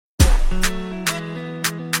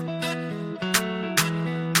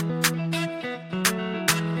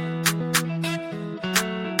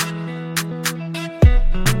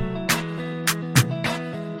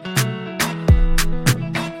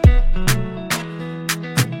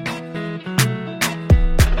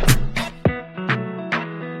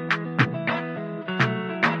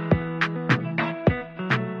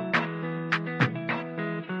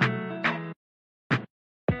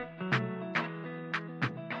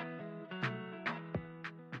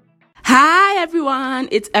Hi everyone,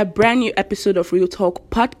 it's a brand new episode of Real Talk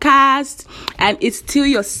Podcast, and it's still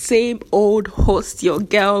your same old host, your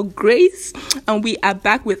girl Grace, and we are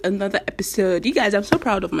back with another episode. You guys, I'm so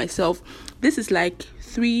proud of myself. This is like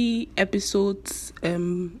 3 episodes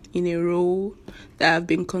in a row that have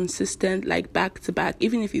been consistent, like back to back,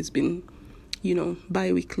 even if it's been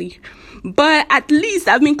bi-weekly, but at least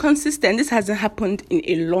I've been consistent. This hasn't happened in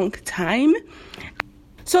a long time.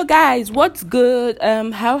 So guys, what's good?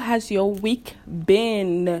 How has your week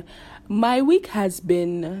been? My week has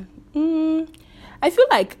been, I feel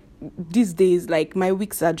like these days, like my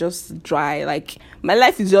weeks are just dry. Like my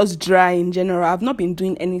life is just dry in general. I've not been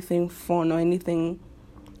doing anything fun or anything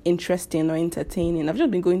interesting or entertaining. I've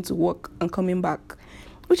just been going to work and coming back,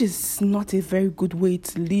 which is not a very good way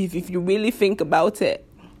to live if you really think about it.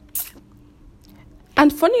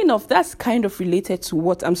 And funny enough, that's kind of related to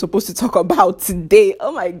what I'm supposed to talk about today.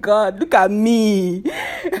 Oh my God, look at me.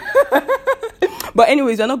 But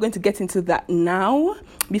anyways, we're not going to get into that now.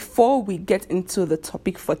 Before we get into the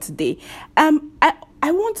topic for today, I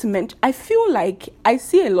want to mention, I feel like I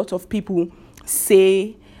see a lot of people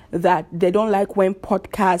say that they don't like when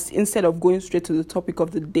podcasts, instead of going straight to the topic of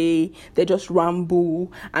the day, they just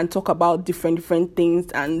ramble and talk about different things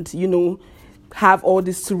and, have all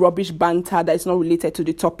this rubbish banter that is not related to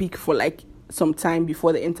the topic for like some time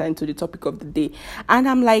before they enter into the topic of the day. And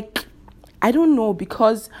I'm like, I don't know,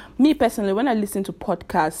 because me personally, when I listen to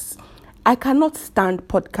podcasts, I cannot stand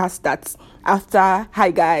podcasts that after,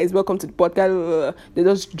 hi guys, welcome to the podcast, they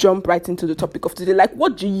just jump right into the topic of today. Like,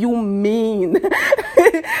 what do you mean?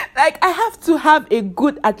 Like, I have to have a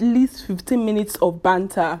good at least 15 minutes of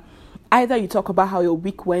banter. Either you talk about how your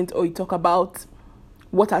week went, or you talk about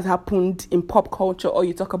what has happened in pop culture, or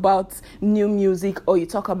you talk about new music, or you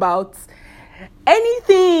talk about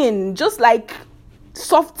anything, just like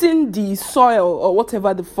soften the soil or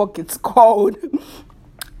whatever the fuck it's called.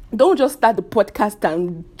 Don't just start the podcast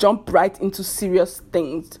and jump right into serious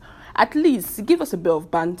things. At least give us a bit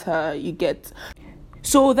of banter, you get.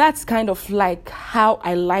 So that's kind of like how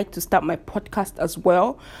I like to start my podcast as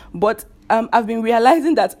well. But I've been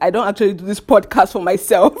realizing that I don't actually do this podcast for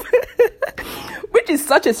myself. Which is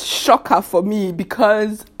such a shocker for me,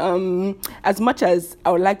 because as much as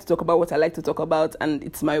I would like to talk about what I like to talk about and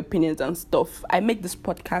it's my opinions and stuff, I make this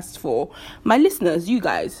podcast for my listeners, you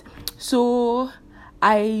guys. So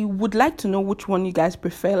I would like to know which one you guys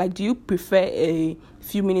prefer. Like, do you prefer a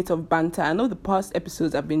few minutes of banter? I know the past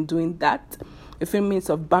episodes I've been doing that. A few minutes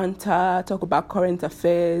of banter, talk about current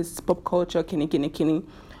affairs, pop culture, kini.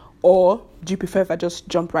 Or do you prefer if I just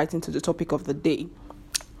jump right into the topic of the day?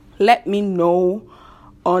 Let me know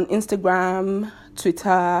on Instagram,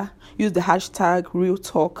 Twitter. Use the hashtag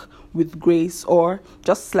RealTalkWithGrace, or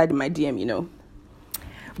just slide in my DM,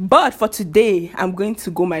 But for today, I'm going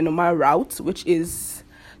to go my normal route, which is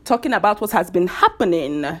talking about what has been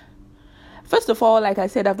happening. First of all, like I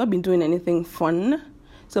said, I've not been doing anything fun.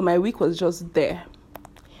 So my week was just there.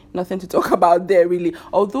 Nothing to talk about there, really.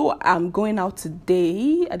 Although I'm going out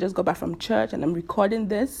today. I just got back from church and I'm recording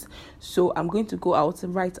this. So I'm going to go out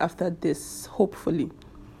right after this, hopefully.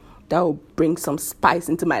 That will bring some spice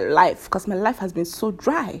into my life, because my life has been so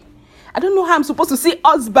dry. I don't know how I'm supposed to see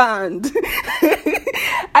husband.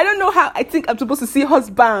 I don't know how I think I'm supposed to see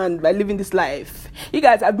husband by living this life. You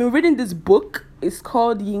guys, I've been reading this book. It's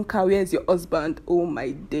called Yinka, Where's Your Husband? Oh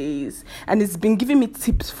my days. And it's been giving me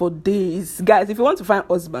tips for days. Guys, if you want to find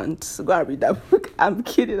husband, go and read that book. I'm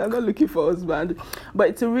kidding. I'm not looking for husband. But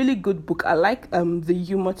it's a really good book. I like the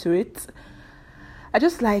humor to it. I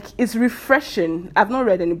just like, it's refreshing. I've not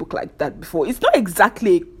read any book like that before. It's not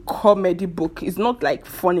exactly a comedy book. It's not like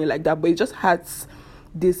funny like that, but it just has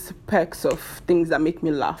these perks of things that make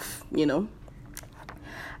me laugh,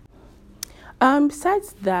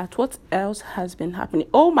 Besides that, what else has been happening?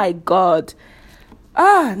 Oh my God.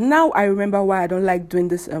 Now I remember why I don't like doing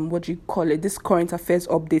this, this current affairs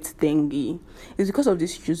update thingy. It's because of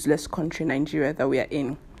this useless country, Nigeria, that we are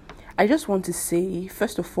in. I just want to say,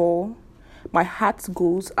 first of all, my heart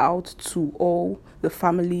goes out to all the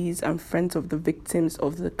families and friends of the victims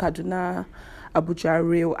of the Kaduna Abuja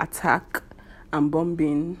rail attack and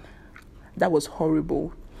bombing. That was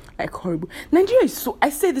horrible. like horrible. Nigeria is so, I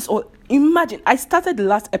say this all, imagine, I started the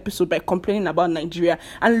last episode by complaining about Nigeria,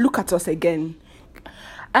 and look at us again.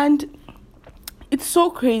 And it's so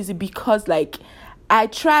crazy because, like, I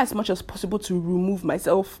try as much as possible to remove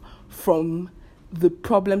myself from the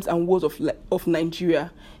problems and woes of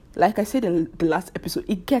Nigeria. Like I said in the last episode,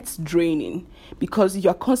 it gets draining because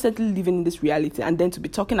you're constantly living in this reality, and then to be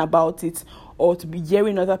talking about it or to be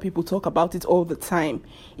hearing other people talk about it all the time,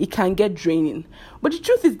 it can get draining. But the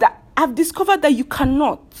truth is that I've discovered that you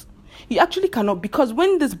actually cannot, because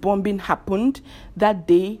when this bombing happened that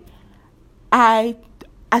day,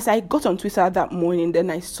 as I got on Twitter that morning, then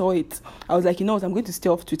I saw it. I was like, you know what, I'm going to stay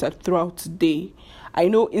off Twitter throughout today. I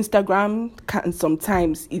know Instagram can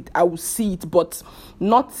sometimes, I will see it, but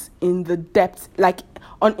not in the depth. Like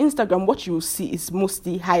on Instagram, what you will see is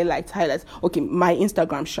mostly highlights. Okay, my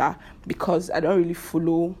Instagram, because I don't really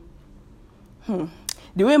follow.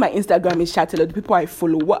 The way my Instagram is chatted, the people I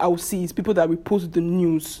follow, what I will see is people that repost the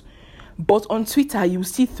news. But on Twitter, you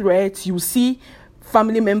see threads, you see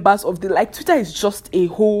family members of Twitter is just a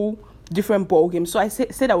whole different ball game. So I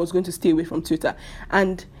said I was going to stay away from Twitter,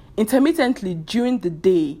 and intermittently during the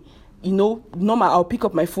day, normal, I'll pick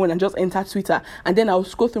up my phone and just enter Twitter, and then I'll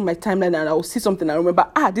scroll through my timeline and I'll see something and I remember,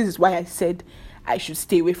 this is why I said I should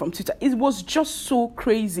stay away from Twitter. It was just so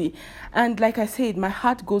crazy. And like I said, my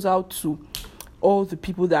heart goes out to all the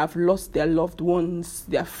people that have lost their loved ones,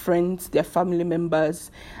 their friends, their family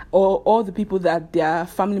members, or all the people that their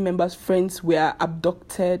family members, friends were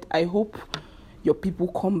abducted. I hope your people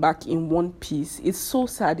come back in one piece. It's so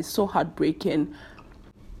sad. It's so heartbreaking.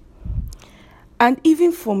 And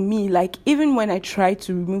even for me, even when I tried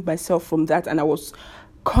to remove myself from that, and I was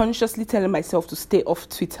consciously telling myself to stay off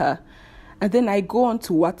Twitter, and then I go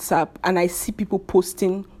onto WhatsApp and I see people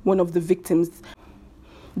posting one of the victims,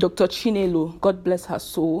 Dr. Chinelo, God bless her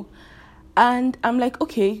soul. And I'm like,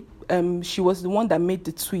 okay, she was the one that made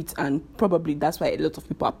the tweet, and probably that's why a lot of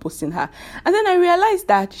people are posting her. And then I realized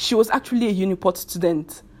that she was actually a Uniport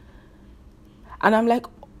student. And I'm like,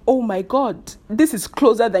 oh my God, this is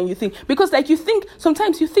closer than you think. Because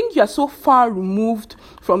sometimes you think you're so far removed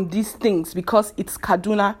from these things because it's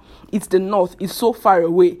Kaduna, it's the north, it's so far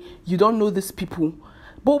away. You don't know these people.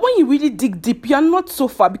 But when you really dig deep, you're not so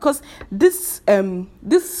far, because this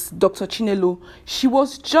Dr. Chinelo,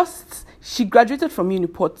 she graduated from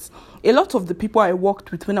Uniport. A lot of the people I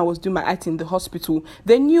worked with when I was doing my IT in the hospital,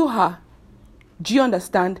 they knew her. Do you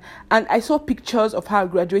understand? And I saw pictures of her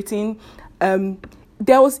graduating.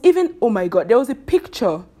 There was a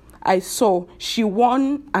picture I saw. She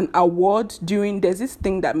won an award there's this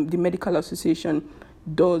thing that the Medical Association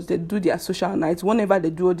does. They do their social nights. Whenever they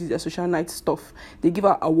do all their social night stuff, they give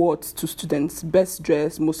out awards to students, best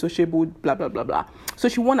dressed, most sociable, blah, blah, blah, blah. So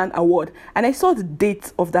she won an award, and I saw the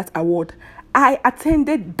date of that award. I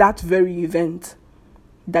attended that very event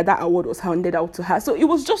that award was handed out to her. So it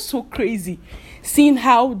was just so crazy seeing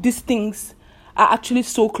how these things are actually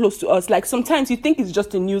so close to us. Like sometimes you think it's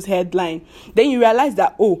just a news headline, then you realize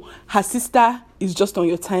that, her sister is just on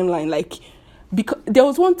your timeline. Because there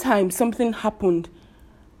was one time something happened,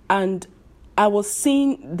 and I was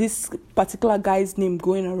seeing this particular guy's name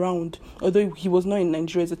going around, although he was not in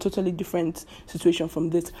Nigeria. It's a totally different situation from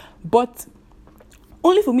this. But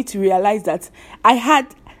only for me to realize that I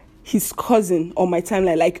had his cousin on my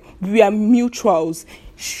timeline. We are mutuals.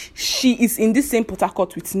 She is in the same Port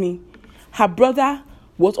Harcourt with me. Her brother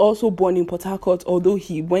was also born in Port Harcourt, although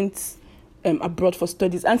he went abroad for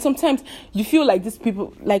studies. And sometimes you feel like these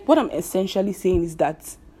people, what I'm essentially saying is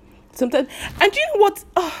that sometimes, and do you know what?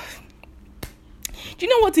 Do you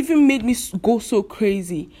know what even made me go so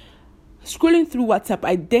crazy? Scrolling through WhatsApp,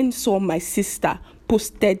 I then saw my sister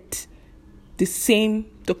posted the same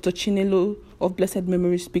Dr. Chinelo of blessed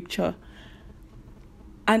memories picture.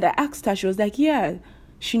 And I asked her, she was like, yeah,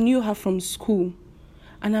 she knew her from school.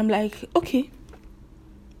 And I'm like, okay,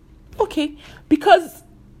 because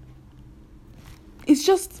it's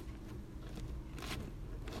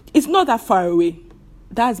not that far away.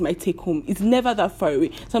 That's my take home. It's never that far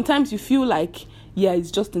away. Sometimes you feel like,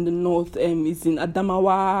 it's just in the north, it's in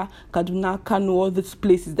Adamawa, Kaduna, Kano, all these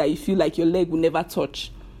places that you feel like your leg will never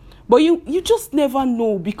touch. But you just never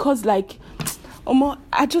know, because I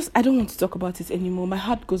don't want to talk about it anymore. My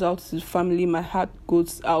heart goes out to the family. My heart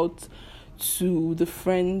goes out to the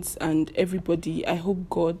friends and everybody. I hope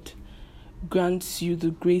God grants you the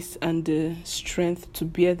grace and the strength to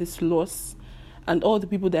bear this loss, and all the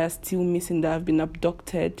people that are still missing, that have been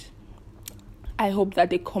abducted. I hope that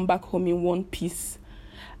they come back home in one piece.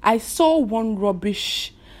 I saw one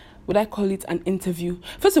rubbish, would I call it an interview?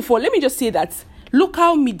 First of all, let me just say that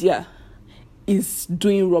local media is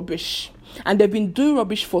doing rubbish. And they've been doing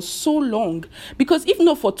rubbish for so long. Because if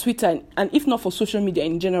not for Twitter and if not for social media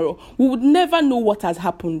in general, we would never know what has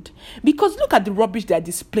happened. Because look at the rubbish they're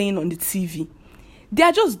displaying on the TV. They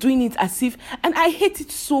are just doing it as if, and I hate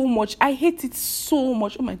it so much. I hate it so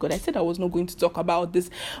much. Oh my God, I said I was not going to talk about this,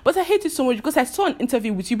 but I hate it so much because I saw an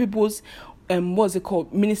interview with you people's, what's it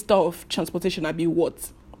called, Minister of Transportation, Abi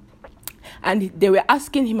Watts, and they were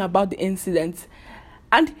asking him about the incident,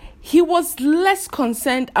 and he was less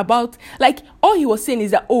concerned about, like, all he was saying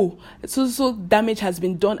is that, so damage has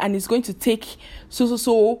been done and it's going to take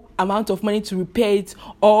so amount of money to repair it,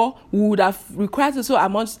 or we would have required so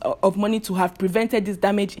amount of money to have prevented this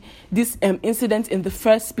damage, this incident in the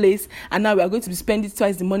first place, and now we are going to be spending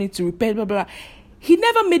twice the money to repair, blah, blah, blah. He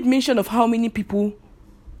never made mention of how many people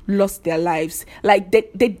lost their lives. Like,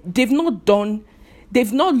 they've not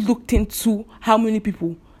looked into how many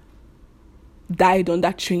people died on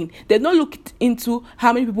that train. They've not looked into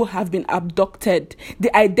how many people have been abducted,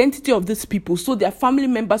 the identity of these people, so their family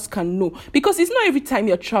members can know. Because it's not every time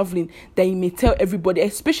you're traveling that you may tell everybody,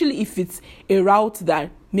 especially if it's a route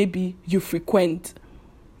that maybe you frequent.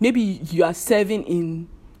 Maybe you are serving in,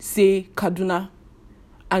 say, Kaduna,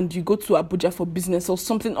 and you go to Abuja for business or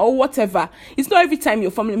something or whatever. It's not every time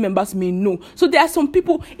your family members may know. So there are some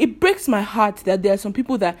people, it breaks my heart that there are some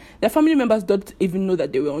people that their family members don't even know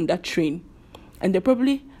that they were on that train. And they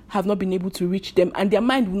probably have not been able to reach them, and their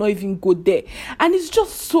mind will not even go there. And it's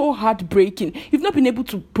just so heartbreaking. You've not been able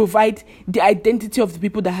to provide the identity of the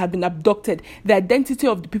people that have been abducted, the identity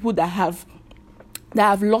of the people that have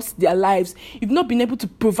lost their lives. You've not been able to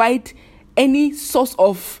provide any source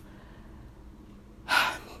of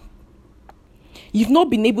You've not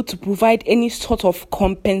been able to provide any sort of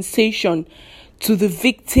compensation to the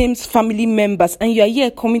victims' family members, and you are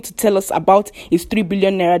here coming to tell us about is 3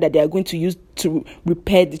 billion naira that they are going to use to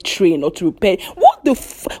repair the train or to repair.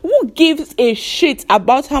 Who gives a shit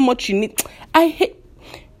about how much you need? I hate.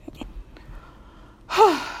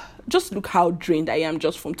 Just look how drained I am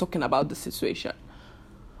just from talking about the situation.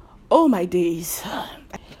 Oh my days.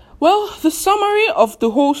 Well, the summary of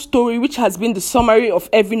the whole story, which has been the summary of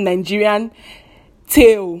every Nigerian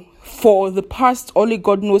tale for the past only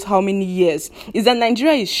God knows how many years, is that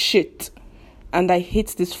Nigeria is shit and I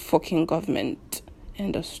hate this fucking government.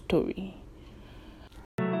 End of story.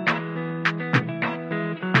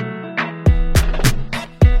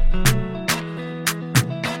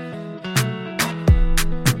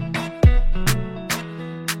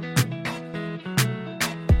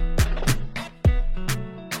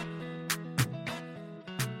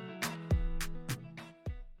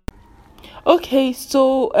 Okay,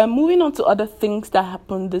 so moving on to other things that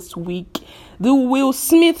happened this week. The Will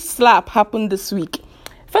Smith slap happened this week.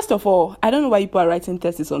 First of all, I don't know why people are writing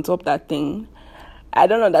thesis on top of that thing. I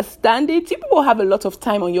don't understand it. You people have a lot of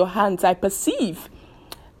time on your hands, I perceive.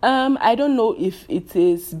 I don't know if it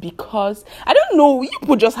is because... I don't know, you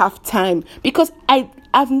people just have time. Because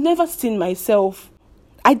I've never seen myself...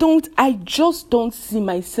 I just don't see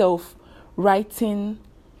myself writing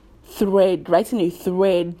a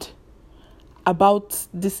thread about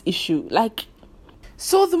this issue. Like,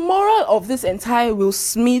 so the moral of this entire Will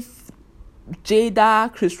Smith,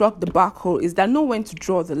 Jada, Chris Rock debacle is that know when to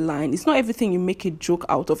draw the line. It's not everything you make a joke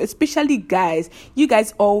out of, especially guys. You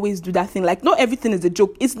guys always do that thing. Like, not everything is a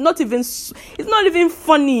joke. It's not even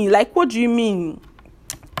funny. Like, what do you mean?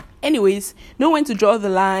 Anyways, know when to draw the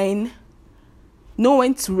line. Know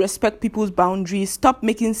when to respect people's boundaries. Stop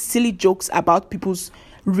making silly jokes about people's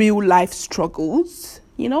real life struggles.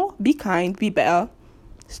 You know, be kind, be better,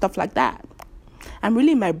 stuff like that. I'm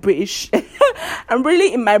really in my British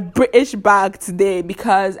bag today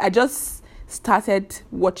because I just started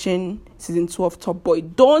watching season 2 of Top Boy.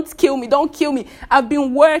 Don't kill me. I've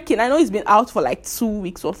been working. I know it's been out for like 2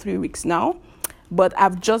 weeks or 3 weeks now, but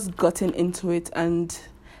I've just gotten into it and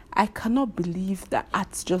I cannot believe that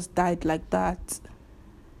Ats just died like that.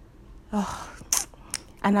 Oh.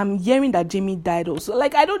 And I'm hearing that Jamie died also.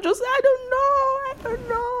 Like, I don't know.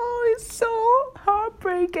 It's so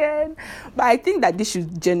heartbreaking. But I think that this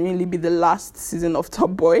should genuinely be the last season of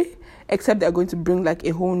Top Boy. Except they're going to bring like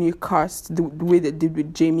a whole new cast the way they did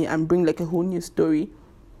with Jamie and bring like a whole new story.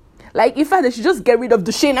 Like, in fact, they should just get rid of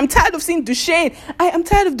Dushane. I'm tired of seeing Dushane. I'm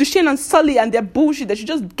tired of Dushane and Sully and their bullshit. They should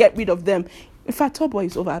just get rid of them. In fact, Top Boy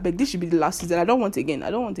is over. I beg, this should be the last season. I don't want again.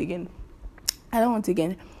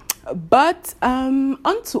 But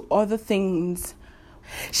on to other things.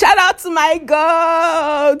 Shout out to my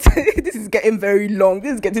goat. This is getting very long.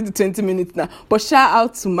 This is getting to 20 minutes now. But shout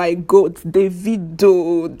out to my goat,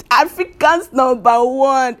 Davido, Africa's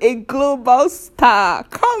 #1, a global star.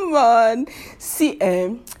 Come on. See,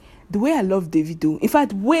 the way I love Davido, in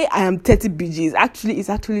fact, way I am 30 BGs, is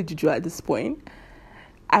actually juju at this point.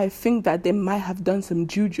 I think that they might have done some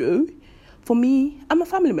juju for me and my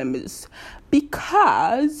family members,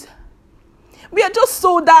 because we are just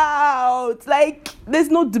sold out. Like, there's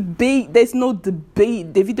no debate.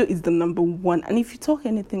 Davido is the number one. And if you talk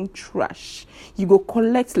anything trash, you go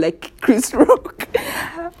collect like Chris Rock.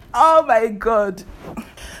 Oh my God.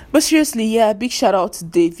 But seriously, yeah, big shout out to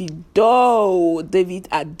Davido. David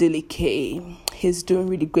Adeleke. He's doing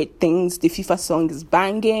really great things. The FIFA song is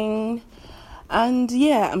banging. And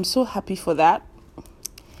yeah, I'm so happy for that.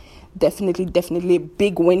 Definitely a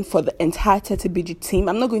big win for the entire 30BG team.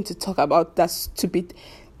 I'm not going to talk about that stupid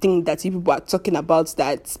thing that people are talking about,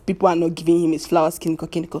 that people are not giving him his flowers.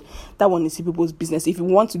 That one is people's business. If you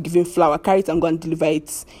want to give him flower, carry it and go and deliver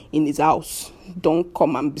it in his house. Don't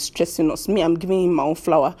come and be stressing us. Me, I'm giving him my own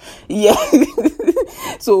flower. Yeah.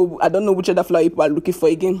 So I don't know which other flower people are looking for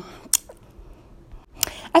again.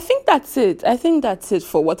 I think that's it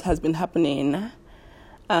for what has been happening.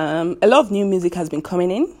 A lot of new music has been coming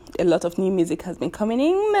in.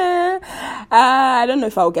 I don't know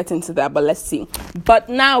if I'll get into that, but let's see. But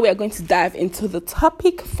now we are going to dive into the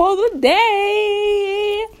topic for the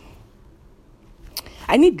day.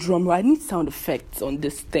 I need drum roll. I need sound effects on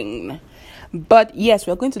this thing. But yes,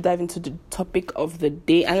 we're going to dive into the topic of the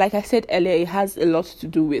day. And like I said earlier, it has a lot to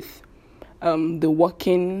do with the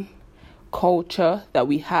working culture that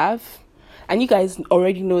we have. And you guys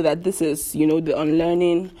already know that this is, the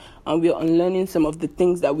unlearning. And we're unlearning some of the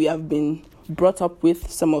things that we have been brought up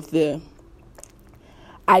with, some of the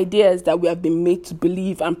ideas that we have been made to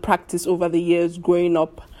believe and practice over the years growing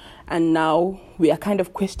up. And now we are kind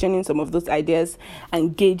of questioning some of those ideas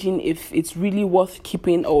and gauging if it's really worth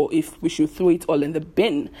keeping or if we should throw it all in the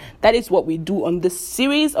bin. That is what we do on this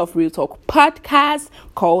series of Real Talk podcasts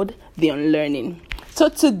called The Unlearning. So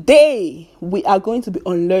today we are going to be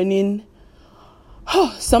unlearning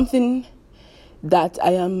something that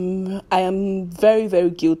I am very, very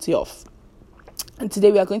guilty of. And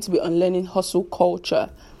today we are going to be unlearning hustle culture.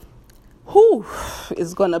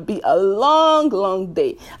 It's going to be a long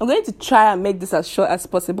day. I'm going to try and make this as short as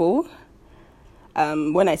possible.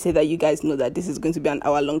 When I say that, you guys know that this is going to be an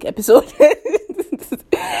hour-long episode.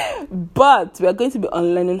 But we are going to be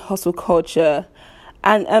unlearning hustle culture.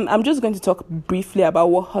 And I'm just going to talk briefly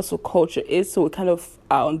about what hustle culture is, so we kind of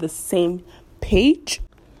are on the same page.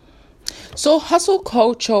 So hustle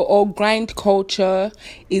culture or grind culture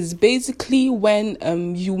is basically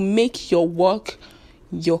when you make your work,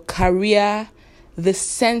 your career, the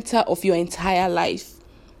center of your entire life,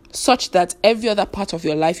 such that every other part of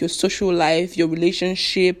your life, your social life, your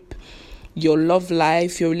relationship, your love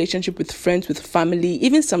life, your relationship with friends, with family,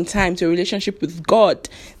 even sometimes your relationship with God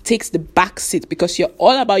takes the back seat, because you're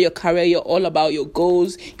all about your career, you're all about your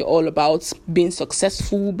goals, you're all about being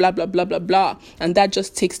successful, blah, blah, blah, blah, blah. And that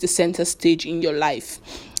just takes the center stage in your life.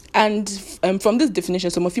 And from this definition,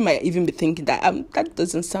 some of you might even be thinking that that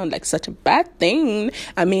doesn't sound like such a bad thing.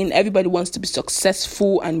 I mean, everybody wants to be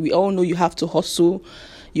successful, and we all know you have to hustle,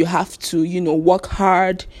 you have to, work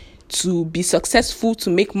hard to be successful, to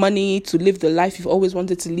make money, to live the life you've always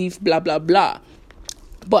wanted to live, blah, blah, blah.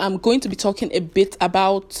 But I'm going to be talking a bit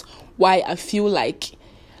about why I feel like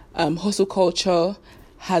hustle culture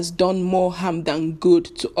has done more harm than good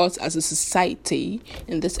to us as a society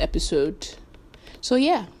in this episode. So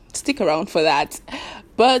yeah, stick around for that.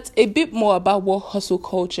 But a bit more about what hustle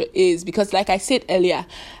culture is, because like I said earlier,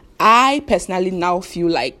 I personally now feel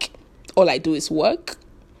like all I do is work.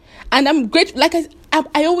 And I'm grateful, like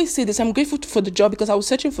I always say this, I'm grateful for the job, because I was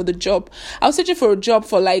searching for a job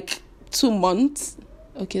for like 2 months.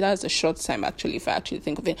 Okay, that's a short time actually, if I actually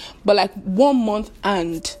think of it. But like 1 month,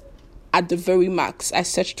 and at the very max, I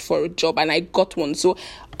searched for a job and I got one. So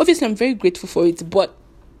obviously I'm very grateful for it, but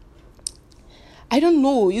I don't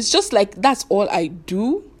know, it's just like that's all I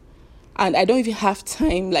do. And I don't even have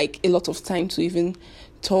time, like a lot of time, to even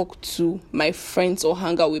talk to my friends or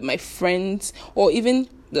hang out with my friends, or even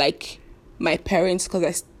like my parents, because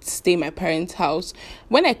I stay in my parents' house.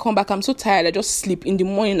 When I come back, I'm so tired, I just sleep. In the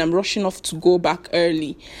morning, I'm rushing off to go back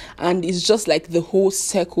early, and it's just like the whole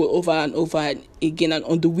circle over and over again. And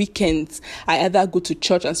on the weekends, I either go to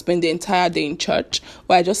church and spend the entire day in church,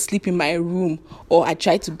 or I just sleep in my room, or I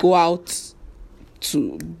try to go out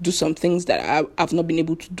to do some things that I've not been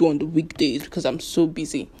able to do on the weekdays because I'm so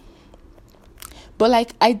busy. But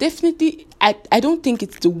like, I don't think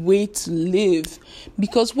it's the way to live,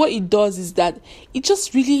 because what it does is that it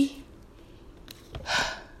just really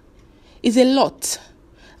is a lot.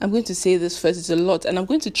 I'm going to say this first, it's a lot, and I'm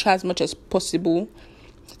going to try as much as possible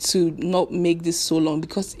to not make this so long,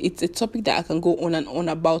 because it's a topic that I can go on and on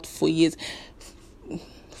about for years.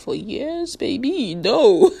 For years, baby,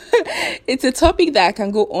 no. It's a topic that I can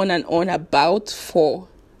go on and on about for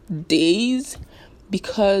days,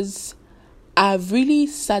 because I've really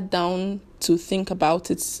sat down to think about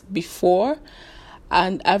it before,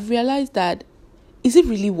 and I've realized that, is it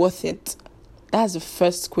really worth it? That's the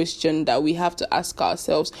first question that we have to ask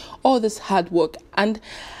ourselves. All this hard work, and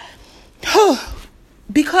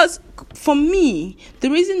because for me, the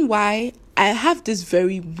reason why I have this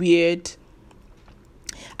very weird,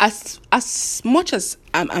 as much as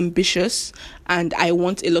I'm ambitious and I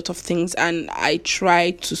want a lot of things and I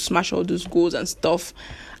try to smash all those goals and stuff,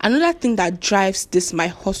 another thing that drives this my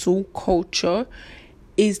hustle culture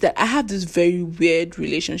is that I have this very weird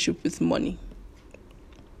relationship with money.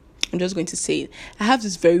 I'm just going to say it. I have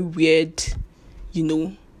this very weird,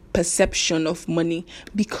 perception of money,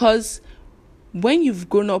 because when you've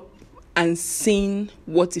grown up and seen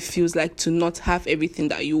what it feels like to not have everything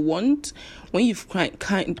that you want, when you've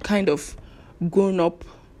kind of grown up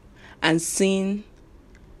and seen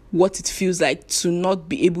what it feels like to not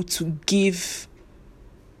be able to give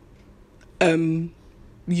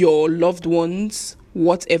your loved ones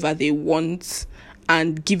whatever they want,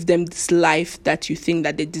 and give them this life that you think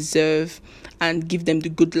that they deserve, and give them the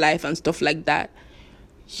good life and stuff like that,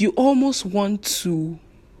 you almost want to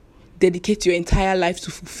dedicate your entire life to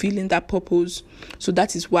fulfilling that purpose. So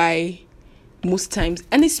that is why most times,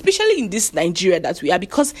 and especially in this Nigeria that we are,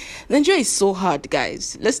 because Nigeria is so hard,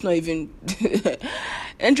 guys. Let's not even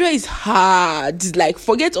Nigeria is hard. Like,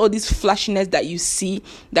 forget all this flashiness that you see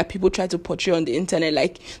that people try to portray on the internet.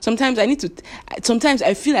 Like, sometimes I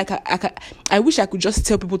feel like I wish I could just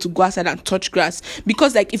tell people to go outside and touch grass,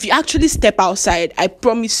 because like, if you actually step outside, I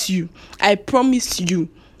promise you,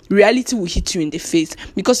 reality will hit you in the face.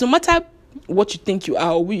 Because no matter what you think you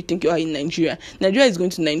are or who you think you are in Nigeria is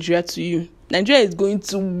going to Nigeria to you. Nigeria is going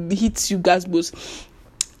to hit you gasbos.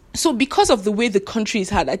 So because of the way the country is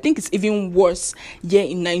hard, I think it's even worse here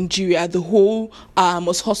in Nigeria. The whole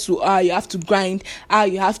must hustle, you have to grind,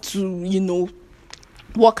 you have to,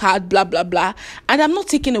 work hard, blah, blah, blah. And I'm not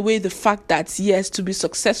taking away the fact that, yes, to be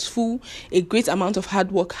successful, a great amount of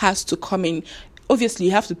hard work has to come in. Obviously,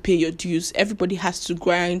 you have to pay your dues. Everybody has to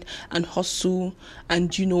grind and hustle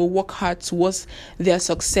and, work hard towards their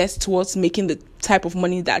success, towards making the type of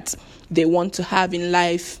money that they want to have in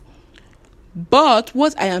life. But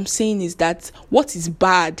what I am saying is that what is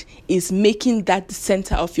bad is making that the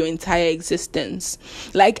center of your entire existence.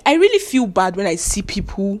 Like, I really feel bad when I see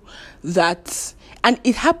people that, and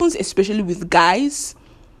it happens especially with guys,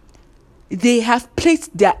 they have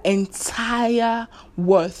placed their entire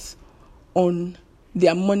worth on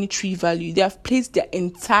their monetary value. They have placed their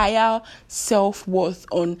entire self-worth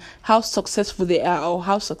on how successful they are or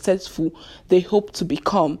how successful they hope to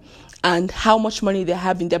become, and how much money they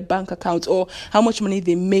have in their bank account, or how much money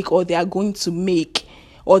they make or they are going to make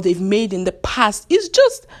or they've made in the past.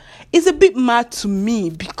 It's a bit mad to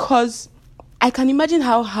me, because I can imagine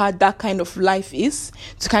how hard that kind of life is,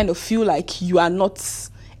 to kind of feel like you are not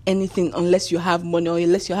anything unless you have money or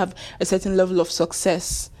unless you have a certain level of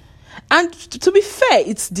success. And to be fair,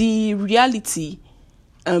 it's the reality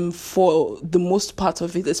for the most part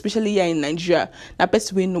of it, especially here in Nigeria. That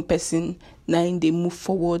best way no person now they move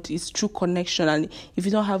forward is through connection. And if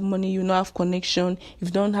you don't have money, you will not have connection. If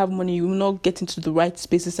you don't have money, you will not get into the right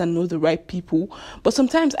spaces and know the right people. But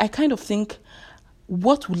sometimes I kind of think,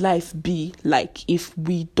 what would life be like if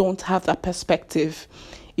we don't have that perspective?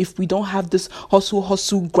 If we don't have this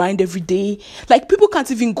hustle, grind every day? Like, people can't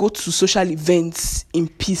even go to social events in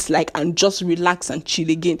peace, like, and just relax and chill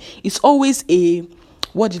again. It's always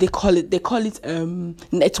what do they call it? They call it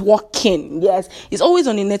networking. Yes, it's always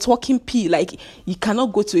on a networking P. Like, you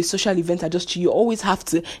cannot go to a social event and just chill. You always have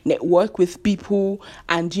to network with people,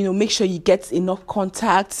 and make sure you get enough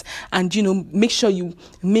contacts, and make sure you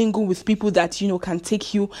mingle with people that can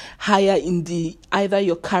take you higher in the either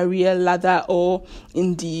your career ladder or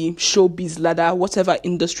in the showbiz ladder, whatever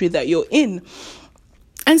industry that you're in.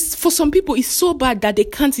 And for some people, it's so bad that they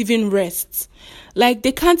can't even rest. Like,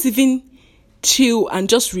 they can't even chill and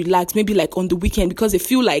just relax, maybe like on the weekend, because they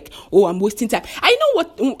feel like, I'm wasting time. I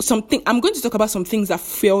know I'm going to talk about some things that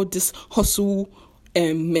fuel this hustle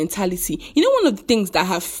mentality. One of the things that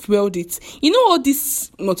have fueled it, all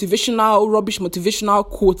these motivational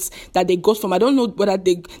quotes that they got from, I don't know whether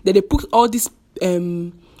they put all these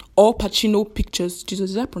Al Pacino pictures.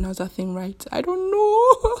 Jesus, did I pronounce that thing right? I don't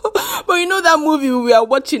know. But that movie we are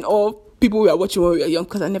watching, or people we are watching when we were young,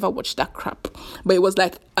 because I never watched that crap. But it was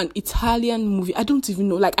like an Italian movie. I don't even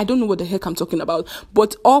know. Like, I don't know what the heck I'm talking about.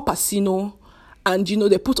 But Al Pacino And,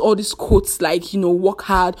 they put all these quotes like, work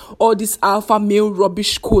hard, all this alpha male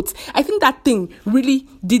rubbish quotes. I think that thing really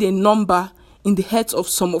did a number in the heads of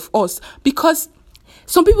some of us, because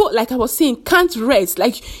some people, like I was saying, can't rest.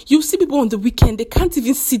 Like, you see people on the weekend, they can't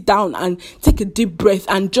even sit down and take a deep breath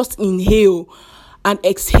and just inhale and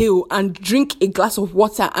exhale and drink a glass of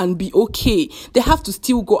water and be okay. They have to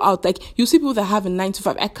still go out. Like, you see people that have a 9 to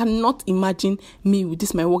 5. I cannot imagine me with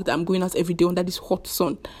this my work that I'm going out every day under this hot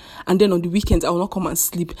sun, and then on the weekends I will not come and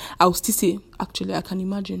sleep. I will still say, actually I can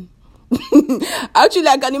imagine. Actually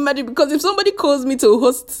I can imagine, because if somebody calls me to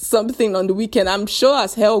host something on the weekend, I'm sure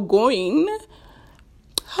as hell going.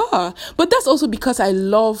 But that's also because I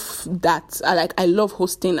love that. I love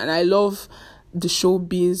hosting, and I love the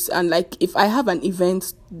showbiz. And like, if I have an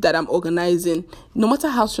event that I'm organizing, no matter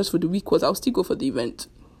how stressful the week was, I'll still go for the event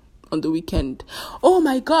on the weekend. Oh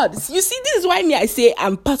my God. You see, this is why I say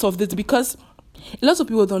I'm part of this, because a lot of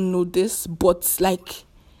people don't know this, but like,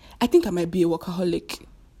 I think I might be a workaholic.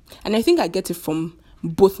 And I think I get it from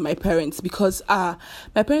both my parents, because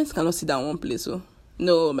my parents cannot sit down one place.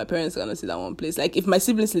 No, my parents cannot sit down one place. Like, if my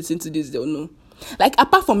siblings listen to this, they'll know. Like,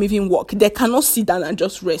 apart from even work, they cannot sit down and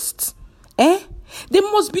just rest. They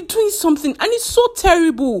must be doing something. And it's so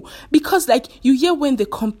terrible, because like, you hear when they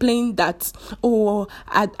complain that,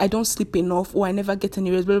 I don't sleep enough, or I never get any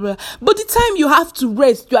rest, blah, blah, blah. But the time you have to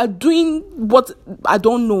rest, you are doing what I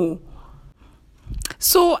don't know.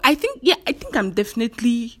 So I think I'm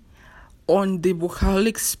definitely on the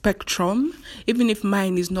workaholic spectrum, even if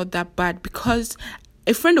mine is not that bad, because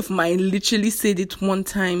a friend of mine literally said it one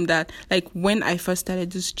time that, like, when I first started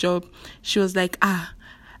this job, she was like,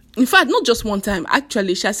 in fact, not just one time,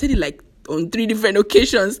 actually, she has said it like on 3 different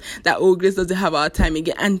occasions that, Grace doesn't have our time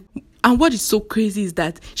again. And what is so crazy is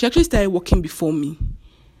that she actually started working before me.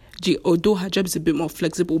 Although her job is a bit more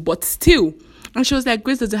flexible, but still. And she was like,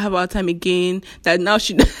 Grace doesn't have our time again, that now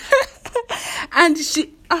she... And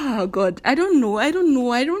she... Oh, God, I don't know. I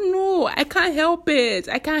can't help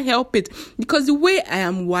it. Because the way I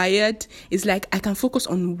am wired is like, I can focus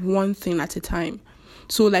on one thing at a time.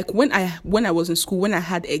 So like, when I was in school, when I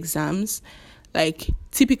had exams, like,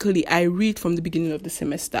 typically I read from the beginning of the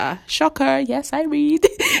semester. Shocker. Yes, I read.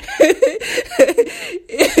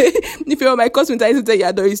 If you're my classmate, I used to tell you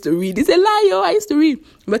I don't used to read. It's a lie, I used to read.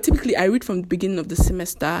 But typically I read from the beginning of the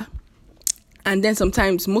semester. And then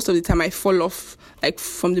sometimes, most of the time, I fall off, like,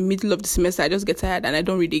 from the middle of the semester. I just get tired and I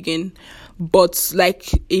don't read again. But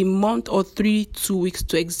like a month or 2 weeks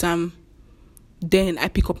to exam, then I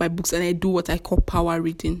pick up my books and I do what I call power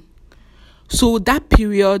reading. So that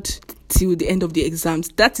period till the end of the exams,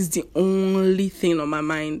 that is the only thing on my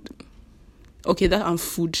mind. Okay, that and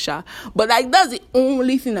food, but like, that's the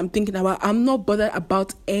only thing I'm thinking about. I'm not bothered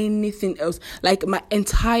about anything else. Like, my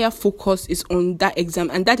entire focus is on that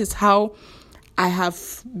exam, and that is how I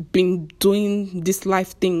have been doing this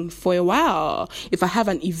life thing for a while. If I have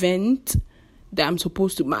an event that I'm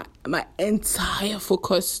supposed to, my entire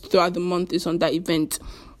focus throughout the month is on that event.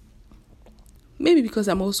 Maybe because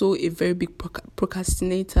I'm also a very big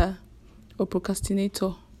procrastinator.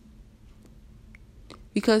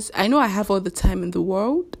 Because I know I have all the time in the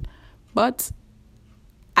world, but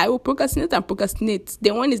I will procrastinate.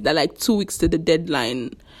 The one is that, like, 2 weeks to the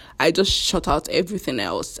deadline, I just shut out everything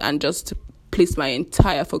else and just place my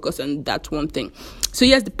entire focus on that one thing. So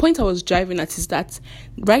yes, the point I was driving at is that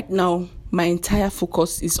right now, my entire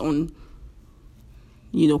focus is on,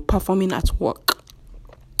 performing at work.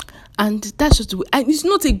 And that's just the way. And it's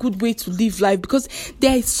not a good way to live life, because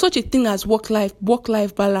there is such a thing as work-life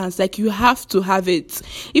balance. Like, you have to have it.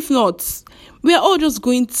 If not, we are all just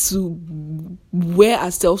going to wear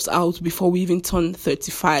ourselves out before we even turn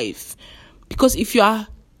 35. Because if you are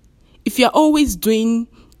always doing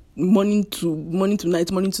morning to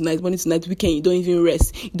night, weekend, you don't even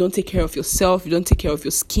rest. You don't take care of yourself. You don't take care of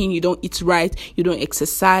your skin. You don't eat right. You don't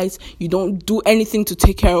exercise. You don't do anything to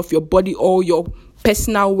take care of your body or your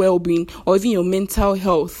personal well-being or even your mental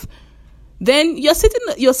health. Then you're setting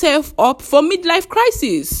yourself up for midlife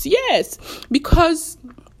crisis. Yes, because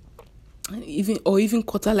even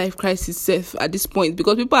quarter life crisis at this point,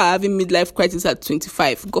 because people are having midlife crisis at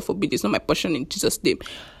 25. God forbid, it's not my portion in Jesus' name.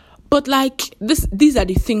 But like, these are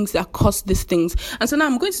the things that cause these things. And so now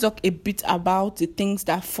I'm going to talk a bit about the things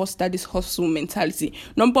that foster this hustle mentality.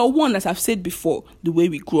 Number one, as I've said before, the way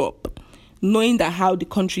we grew up. Knowing that how the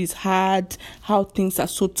country is hard, how things are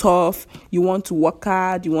so tough, you want to work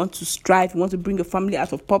hard, you want to strive, you want to bring your family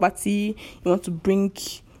out of poverty, you want to bring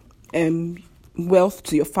wealth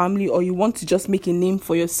to your family, or you want to just make a name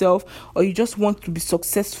for yourself, or you just want to be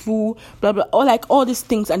successful, blah, blah, or like all these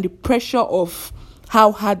things, and the pressure of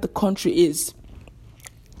how hard the country is.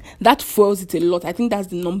 that fuels it a lot. I think that's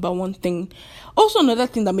the number one thing. Also, another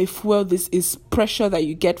thing that may fuel this is pressure that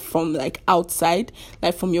you get from like outside,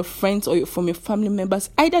 like from your friends or from your family members,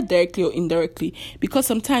 either directly or indirectly. Because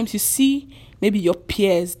sometimes you see maybe your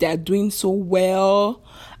peers, they are doing so well,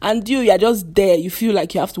 and you're just there. You feel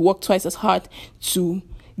like you have to work twice as hard to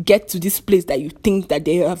get to this place that you think that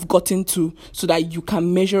they have gotten to, so that you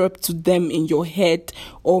can measure up to them in your head.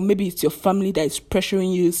 Or maybe it's your family that is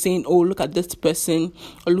pressuring you, saying, oh, look at this person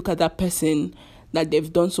or look at that person, that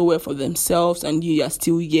they've done so well for themselves, and you are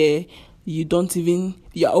still here.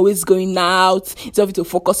 You're always going out. Instead of to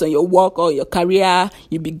focus on your work or your career,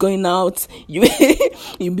 you'll be going out. You'll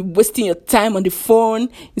be wasting your time on the phone.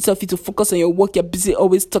 Instead of you to focus on your work, you're busy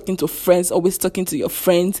always talking to friends, always talking to your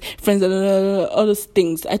friends, all those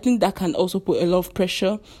things. I think that can also put a lot of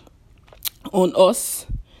pressure on us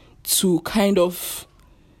to kind of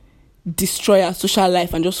destroy our social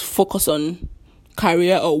life and just focus on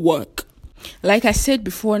career or work. Like I said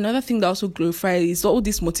before, another thing that also glorifies is all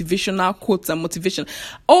these motivational quotes and motivation.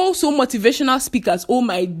 Also, motivational speakers, oh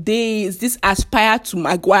my days, this aspire to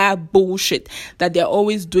Maguire bullshit that they're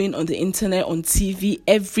always doing on the internet, on TV,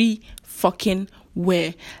 every fucking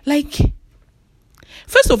where. Like,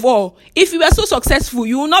 first of all, if you were so successful,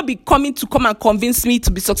 you will not be coming to come and convince me to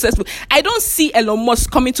be successful. I don't see Elon Musk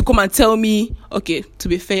coming to come and tell me, okay, to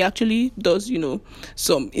be fair, actually does,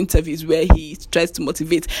 some interviews where he tries to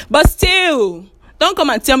motivate. But still, don't come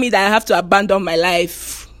and tell me that I have to abandon my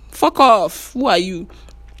life. Fuck off. Who are you?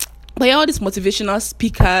 But all these motivational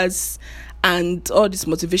speakers and all these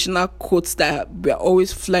motivational quotes that were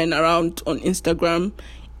always flying around on Instagram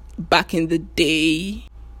back in the day,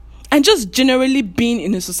 and just generally being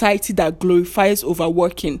in a society that glorifies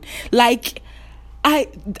overworking. Like,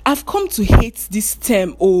 I've come to hate this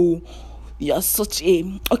term, oh, you're such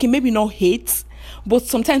a... Okay, maybe not hate, but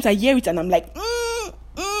sometimes I hear it and I'm like,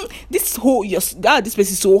 this person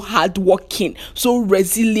is so hardworking, so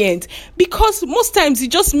resilient. Because most times it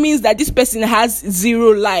just means that this person has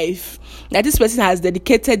zero life. That this person has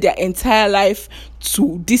dedicated their entire life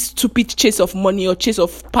to this stupid chase of money or chase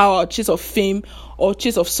of power or chase of fame or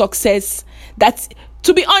chase of success. That,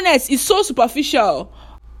 to be honest, is so superficial.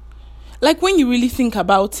 Like, when you really think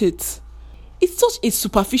about it, it's such a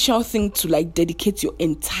superficial thing to like dedicate your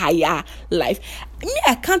entire life.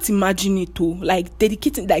 I can't imagine it too. Like,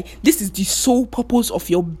 dedicating, like, this is the sole purpose of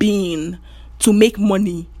your being, to make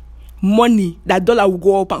money. That dollar will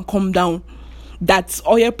go up and come down. That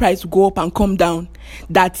oil price will go up and come down.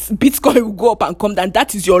 That Bitcoin will go up and come down.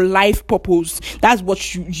 That is your life purpose. That's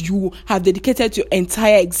what you have dedicated your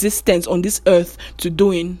entire existence on this earth to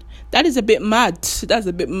doing. That is a bit mad. That's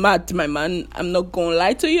a bit mad, my man. I'm not gonna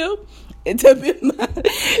lie to you. It's a bit mad.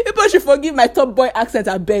 People should forgive my top boy accent.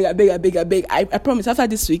 I beg. I promise, after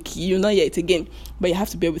this week, you'll not hear it again. But you have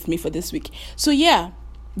to bear with me for this week. So yeah,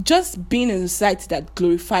 just being in a society that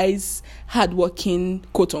glorifies hardworking,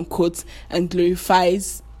 quote unquote, and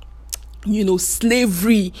glorifies,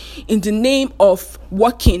 slavery in the name of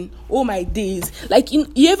working. Oh my days. Like, you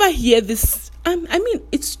ever hear this? I mean,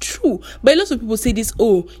 it's true. But a lot of people say this,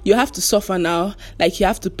 oh, you have to suffer now. Like, you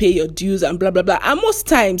have to pay your dues and blah, blah, blah. And most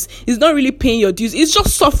times, it's not really paying your dues. It's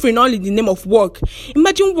just suffering all in the name of work.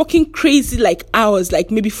 Imagine working crazy like hours,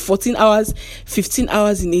 like maybe 14 hours, 15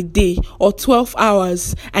 hours in a day, or 12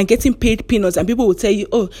 hours, and getting paid peanuts. And people will tell you,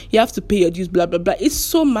 oh, you have to pay your dues, blah, blah, blah. It's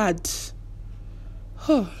so mad.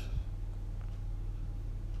 Huh.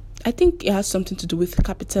 I think it has something to do with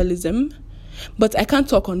capitalism. But I can't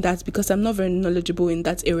talk on that because I'm not very knowledgeable in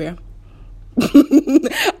that area.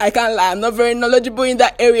 I can't lie, I'm not very knowledgeable in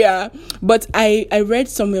that area. But I read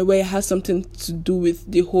somewhere where it has something to do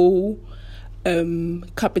with the whole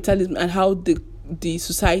capitalism and how the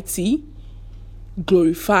society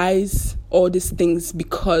glorifies all these things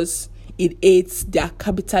because it aids their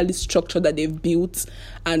capitalist structure that they've built,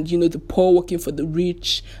 and the poor working for the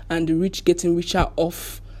rich and the rich getting richer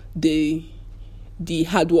off the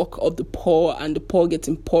hard work of the poor, and the poor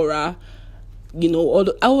getting poorer,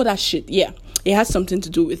 all that shit. Yeah, it has something to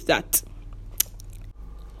do with that.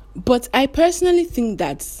 But I personally think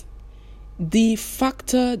that the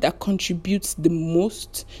factor that contributes the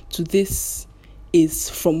most to this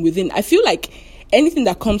is from within. I feel like anything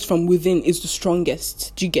that comes from within is the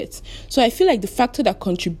strongest. Do you get? So I feel like the factor that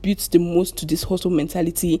contributes the most to this hustle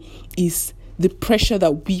mentality is the pressure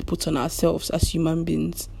that we put on ourselves as human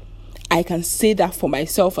beings. I can say that for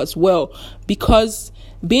myself as well, because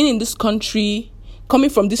being in this country, coming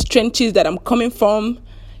from these trenches that I'm coming from,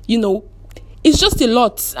 it's just a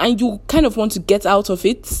lot, and you kind of want to get out of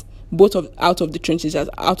it both of out of the trenches as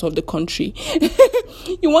out of the country.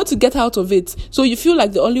 You want to get out of it. So you feel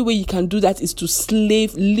like the only way you can do that is to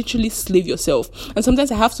literally slave yourself. And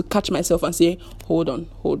sometimes I have to catch myself and say, hold on.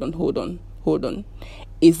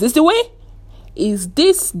 Is this the way? Is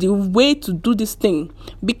this the way to do this thing?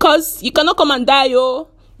 Because you cannot come and die, yo.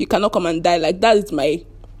 You cannot come and die. Like, that is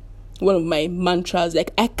one of my mantras.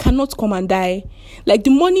 Like, I cannot come and die. Like,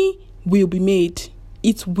 the money will be made.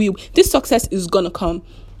 It will. This success is gonna come.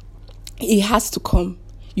 It has to come.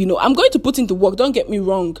 I'm going to put in the work. Don't get me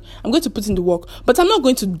wrong. I'm going to put in the work. But I'm not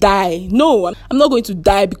going to die. No, I'm not going to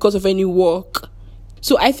die because of any work.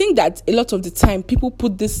 So I think that a lot of the time, people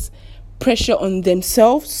put this pressure on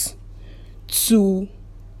themselves to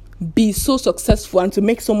be so successful and to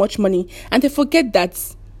make so much money. And they forget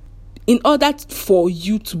that in order for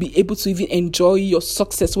you to be able to even enjoy your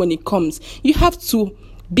success when it comes, you have to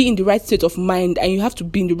be in the right state of mind, and you have to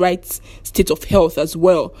be in the right state of health as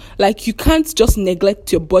well. Like, you can't just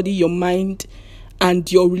neglect your body, your mind, and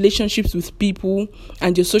your relationships with people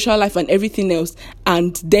and your social life and everything else.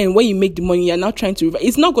 And then when you make the money, you're now trying to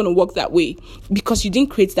it's not going to work that way, because you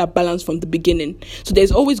didn't create that balance from the beginning. So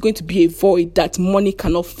there's always going to be a void that money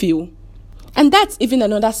cannot fill. And that's even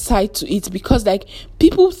another side to it, because like,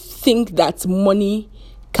 people think that money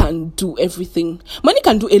can do everything. Money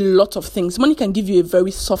can do a lot of things. Money can give you a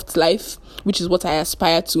very soft life, which is what I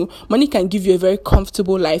aspire to. Money can give you a very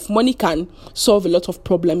comfortable life. Money can solve a lot of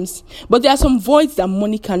problems. But there are some voids that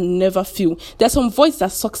money can never fill. There are some voids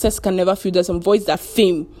that success can never fill. There are some voids that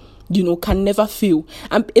fame, can never fill.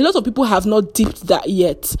 And a lot of people have not dipped that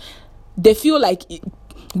yet. They feel like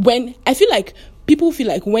people feel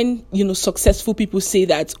like when, successful people say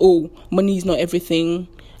that, oh, money is not everything,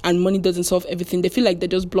 and money doesn't solve everything, they feel like they're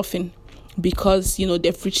just bluffing because,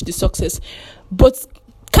 they've reached the success. But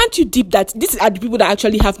can't you deep that these are the people that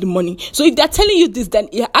actually have the money? So if they're telling you this, then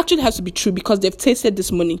it actually has to be true, because they've tasted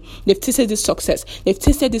this money, they've tasted this success, they've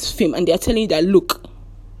tasted this fame, and they're telling you that, look,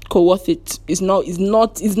 worth it. It's not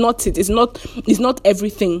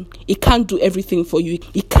everything. It can't do everything for you.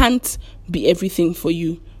 It can't be everything for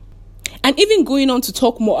you. And even going on to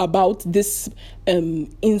talk more about this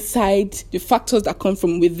inside, the factors that come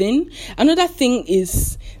from within, another thing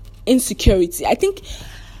is insecurity. I think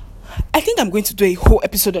I'm going to do a whole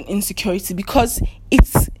episode on insecurity, because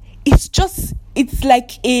it's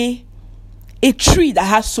like a tree that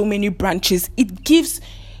has so many branches. It gives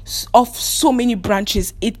off so many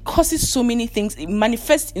branches. It causes so many things. It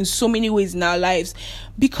manifests in so many ways in our lives.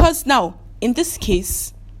 Because now, in this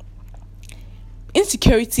case,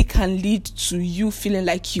 insecurity can lead to you feeling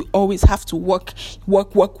like you always have to work,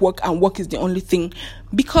 and work is the only thing.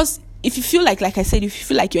 Because if you feel like I said, if you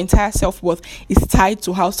feel like your entire self-worth is tied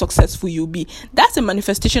to how successful you'll be, that's a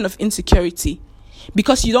manifestation of insecurity,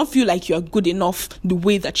 because you don't feel like you are good enough the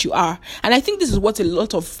way that you are. And I think this is what a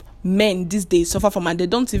lot of men these days suffer from, and they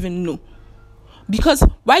don't even know. Because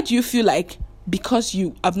why do you feel like, because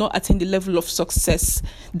you have not attained the level of success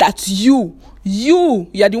that you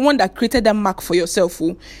are the one that created that mark for yourself?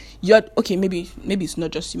 You're okay. Maybe it's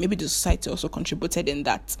not just you. Maybe the society also contributed in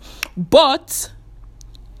that, but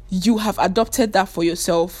you have adopted that for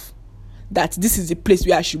yourself. That this is the place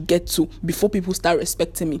where I should get to before people start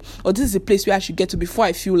respecting me, or this is the place where I should get to before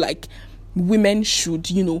I feel like women should,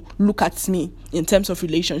 look at me in terms of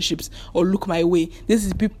relationships, or look my way. This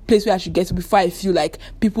is the place where I should get to before I feel like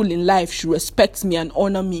people in life should respect me and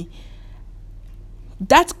honor me.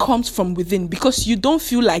 That comes from within, because you don't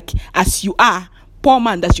feel like, as you are, poor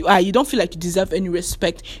man that you are, you don't feel like you deserve any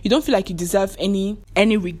respect. You don't feel like you deserve any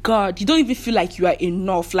regard. You don't even feel like you are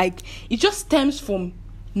enough. Like, it just stems from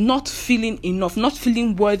not feeling enough, not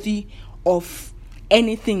feeling worthy of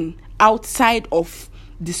anything outside of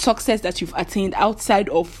the success that you've attained, outside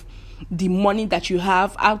of the money that you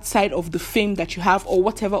have, outside of the fame that you have, or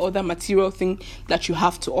whatever other material thing that you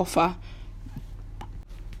have to offer.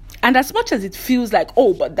 And as much as it feels like,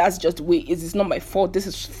 oh, but that's just the way it is, it's not my fault, this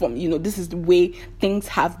is from, this is the way things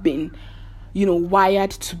have been,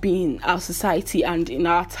 wired to be in our society and in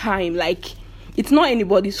our time. Like, it's not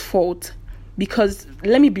anybody's fault. Because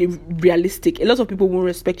let me be realistic, a lot of people won't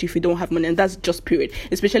respect you if you don't have money, and that's just period.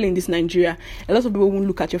 Especially in this Nigeria, a lot of people won't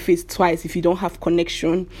look at your face twice if you don't have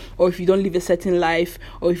connection, or if you don't live a certain life,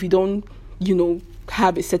 or if you don't,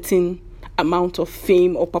 have a certain amount of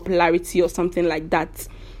fame or popularity or something like that.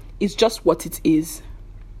 It's just what it is.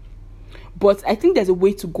 But I think there's a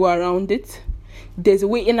way to go around it. There's a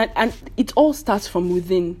way, and it all starts from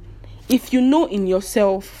within. If you know in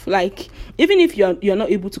yourself, like, even if you're not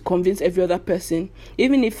able to convince every other person,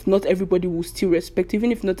 even if not everybody will still respect,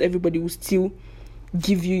 even if not everybody will still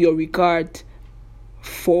give you your regard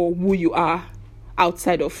for who you are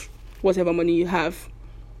outside of whatever money you have.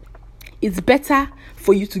 It's better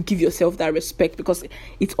for you to give yourself that respect, because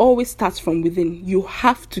it always starts from within. You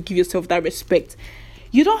have to give yourself that respect.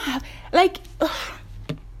 You don't have,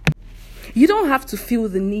 you don't have to feel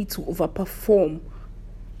the need to overperform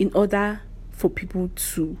in order for people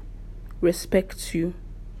to respect you,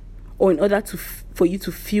 or in order for you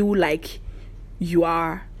to feel like you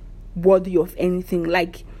are worthy of anything.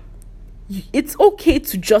 Like, it's okay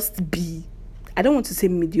to just be. I don't want to say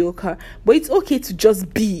mediocre, but it's okay to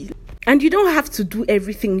just be. And you don't have to do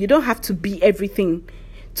everything. You don't have to be everything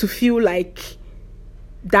to feel like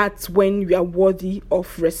that's when you are worthy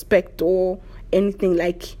of respect or anything.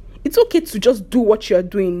 Like, it's okay to just do what you're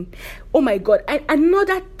doing. Oh my God. And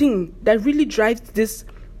another thing that really drives this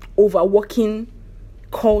overworking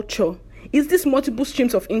culture is this multiple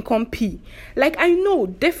streams of income P. Like, I know,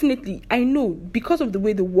 because of the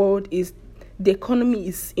way the world is, the economy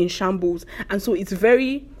is in shambles. And so it's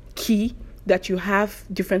very key that you have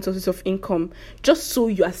different sources of income, just so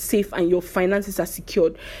you are safe and your finances are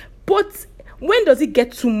secured. But when does it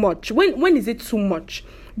get too much? When is it too much?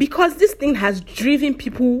 Because this thing has driven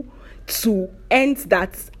people to ends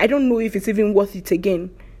that I don't know if it's even worth it again.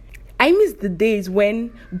 I miss the days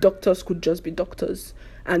when doctors could just be doctors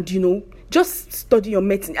and, just study your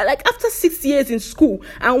medicine. Like, after 6 years in school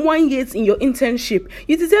and 1 year in your internship,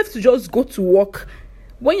 you deserve to just go to work.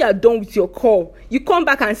 When you are done with your call, you come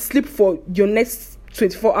back and sleep for your next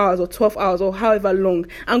 24 hours or 12 hours or however long,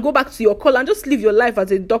 and go back to your call and just live your life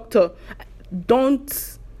as a doctor.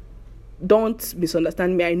 Don't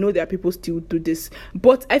misunderstand me. I know there are people still do this,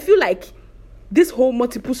 but I feel like this whole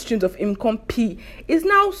multiple streams of income P is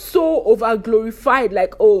now so over glorified.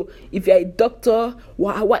 Like, oh, if you're a doctor,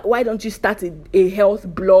 why don't you start a health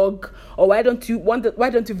blog? Or why don't you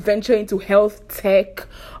venture into health tech?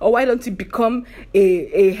 Or why don't you become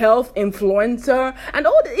a health influencer? And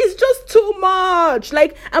all that is just too much.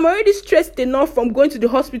 Like, I'm already stressed enough from going to the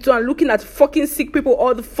hospital and looking at fucking sick people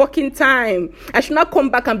all the fucking time. I should not come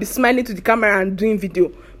back and be smiling to the camera and doing video.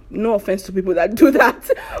 No offense to people that do that.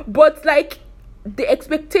 But, like, the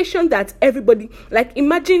expectation that everybody, like,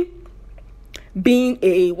 imagine being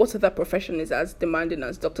what other profession is as demanding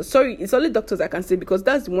as doctors. Sorry, it's only doctors I can say, because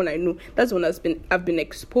that's the one I know. That's the one I've been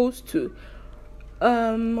exposed to.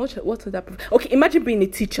 What other okay, imagine being a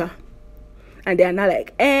teacher, and they are now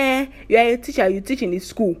like, you are a teacher, you teach in the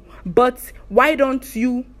school, but why don't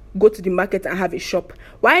you go to the market and have a shop?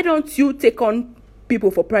 Why don't you take on people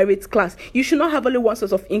for private class? You should not have only one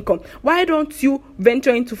source of income. Why don't you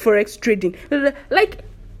venture into forex trading? Like,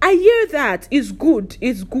 I hear that it's good,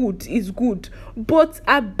 but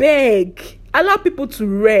I beg, allow people to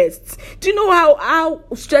rest. Do you know how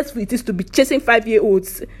stressful it is to be chasing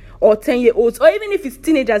 5-year-olds or 10-year-olds, or even if it's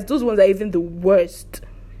teenagers? Those ones are even the worst.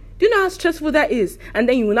 Do you know how stressful that is? And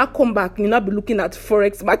then you will not come back, you will not be looking at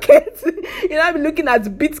forex markets, you will not be looking at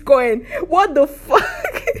Bitcoin. What the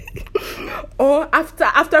fuck? Or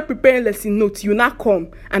after preparing lesson notes, you now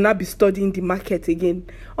come and now be studying the market again.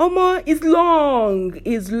 It's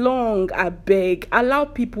long. I beg, allow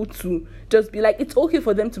people to just be like, it's okay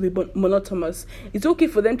for them to be monotonous. It's okay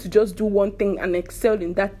for them to just do one thing and excel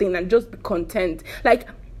in that thing and just be content. Like,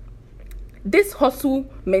 this hustle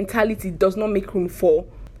mentality does not make room for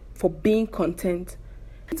being content.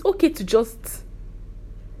 It's okay to just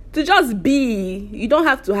be. You don't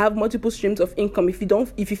have to have multiple streams of income if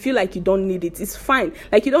you feel like you don't need it. It's fine.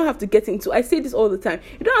 Like, you don't have to get into, I say this all the time,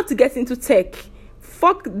 you don't have to get into tech.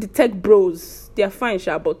 Fuck the tech bros. They are fine,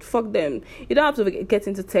 but fuck them. You don't have to get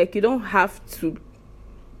into tech. You don't have to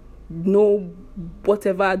know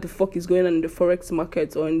whatever the fuck is going on in the forex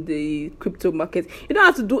market or in the crypto market. You don't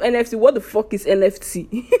have to do NFT. What the fuck is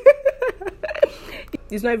NFT?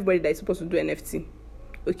 It's not everybody that is supposed to do NFT.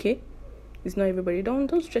 Okay? It's not everybody. Don't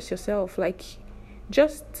stress yourself. Like,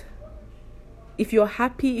 just, if you're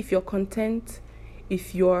happy, if you're content,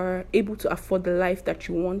 if you're able to afford the life that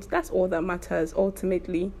you want, that's all that matters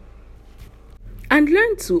ultimately. And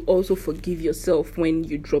learn to also forgive yourself when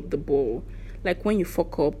you drop the ball. Like, when you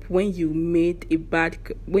fuck up, when you've made a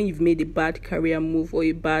bad career move, or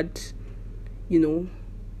a bad,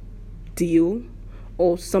 deal,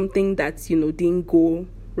 or something that, didn't go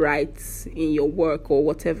right in your work or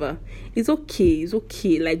whatever. It's okay.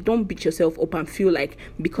 Like, don't beat yourself up and feel like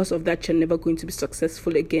because of that you're never going to be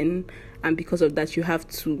successful again, and because of that you have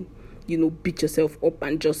to, beat yourself up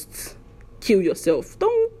and just kill yourself.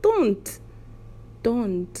 Don't.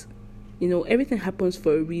 Everything happens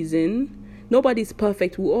for a reason. Nobody's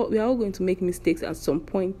perfect. We are all going to make mistakes at some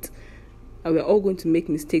point, and we're all going to make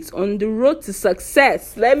mistakes on the road to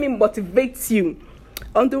success. Let me motivate you.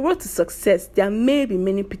 On the road to success, there may be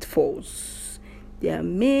many pitfalls. there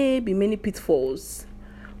may be many pitfalls.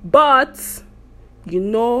 But,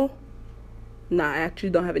 I actually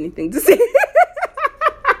don't have anything to say.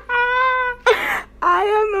 I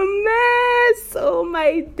am a mess. Oh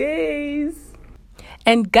my days.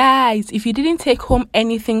 And guys, if you didn't take home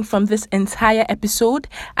anything from this entire episode,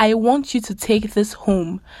 I want you to take this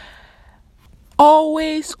home.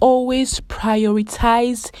 Always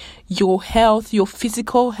prioritize your health, your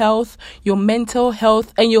physical health, your mental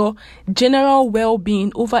health, and your general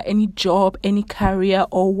well-being over any job, any career,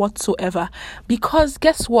 or whatsoever. Because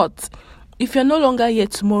guess what? If you're no longer here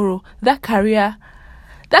tomorrow, that career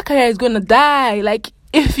is going to die. Like,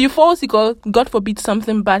 if you fall sick or, God forbid,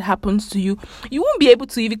 something bad happens to you, you won't be able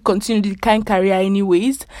to even continue the kind of career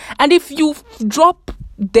anyways. And if you drop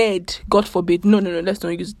dead, God forbid, no, let's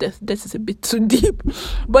not use death. Death is a bit too deep.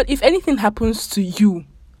 But if anything happens to you,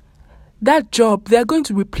 that job, they're going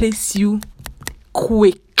to replace you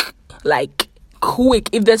quick.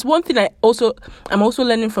 If there's one thing I'm also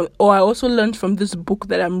learning from, or I also learned from this book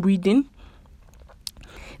that I'm reading,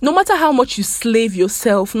 no matter how much you slave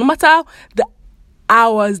yourself, no matter the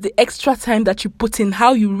hours, the extra time that you put in,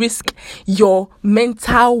 how you risk your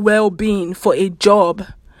mental well-being for a job,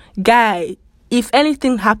 guy, if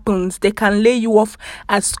anything happens, they can lay you off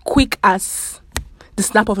as quick as the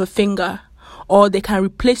snap of a finger, or they can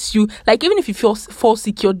replace you. Like, even if you fall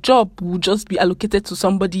sick, your job will just be allocated to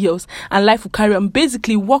somebody else, and life will carry on.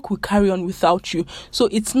 Basically, work will carry on without you. So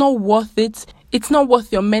it's not worth it. It's not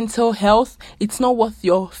worth your mental health. It's not worth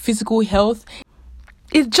your physical health.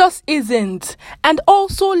 It just isn't. And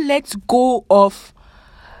also, let go of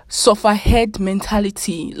suffer head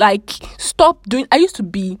mentality. Like, stop doing. I used to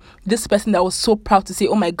be this person that was so proud to say,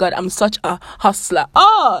 oh my God, I'm such a hustler.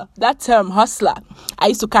 Oh, that term, hustler, I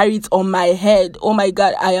used to carry it on my head. Oh my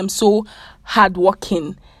God, I am so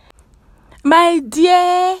hardworking. My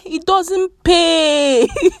dear, it doesn't pay.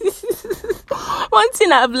 One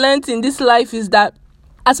thing I've learned in this life is that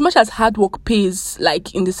as much as hard work pays,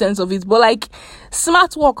 like in the sense of it, but like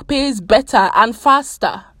smart work pays better and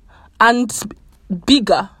faster and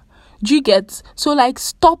bigger. Do you get? So like,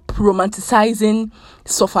 stop romanticizing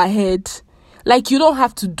sufferhead. Like, you don't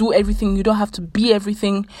have to do everything. You don't have to be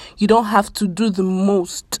everything. You don't have to do the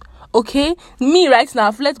most. Okay? Me right now,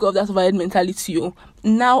 I've let go of that sufferhead mentality.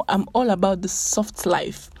 Now I'm all about the soft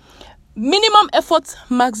life. Minimum effort,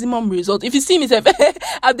 maximum result. If you see me,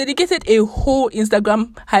 I've dedicated a whole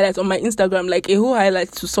Instagram highlight on my Instagram, like a whole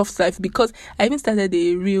highlight to soft life, because I even started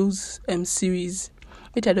a Reels series,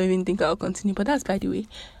 which I don't even think I'll continue, but that's by the way.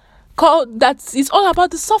 It's all about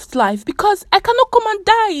the soft life, because I cannot come and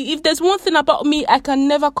die. If there's one thing about me, I can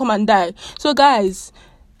never come and die. So guys,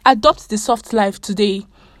 adopt the soft life today.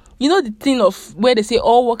 You know the thing of where they say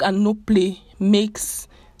all work and no play makes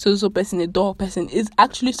so person a dull person is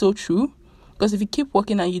actually so true, because if you keep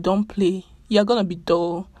working and you don't play, you're gonna be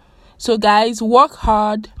dull. So guys, work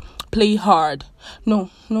hard, play hard. No,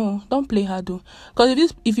 don't play hard though,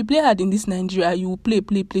 because if you play hard in this Nigeria, you will play,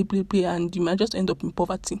 and you might just end up in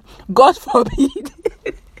poverty. God forbid.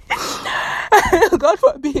 God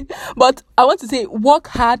forbid. But I want to say, work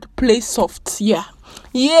hard, play soft. Yeah,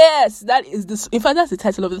 yes, that is this. In fact, that's the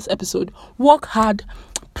title of this episode. Work hard,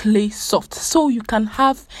 play soft, so you can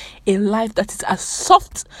have a life that is as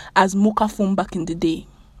soft as mocha foam back in the day.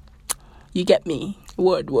 You get me?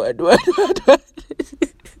 Word.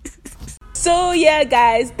 So yeah,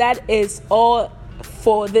 guys, that is all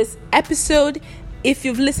for this episode. If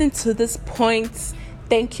you've listened to this point,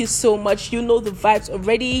 thank you so much. You know the vibes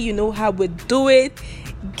already. You know how we do it.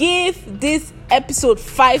 Give this episode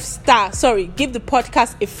 5 stars. Give the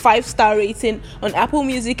podcast a 5-star rating on Apple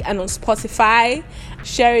Music and on Spotify.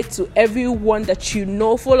 Share it to everyone that you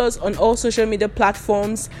know. Follow us on all social media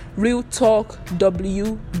platforms. Real Talk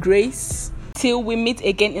W Grace. Till we meet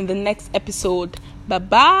again in the next episode.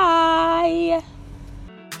 Bye-bye.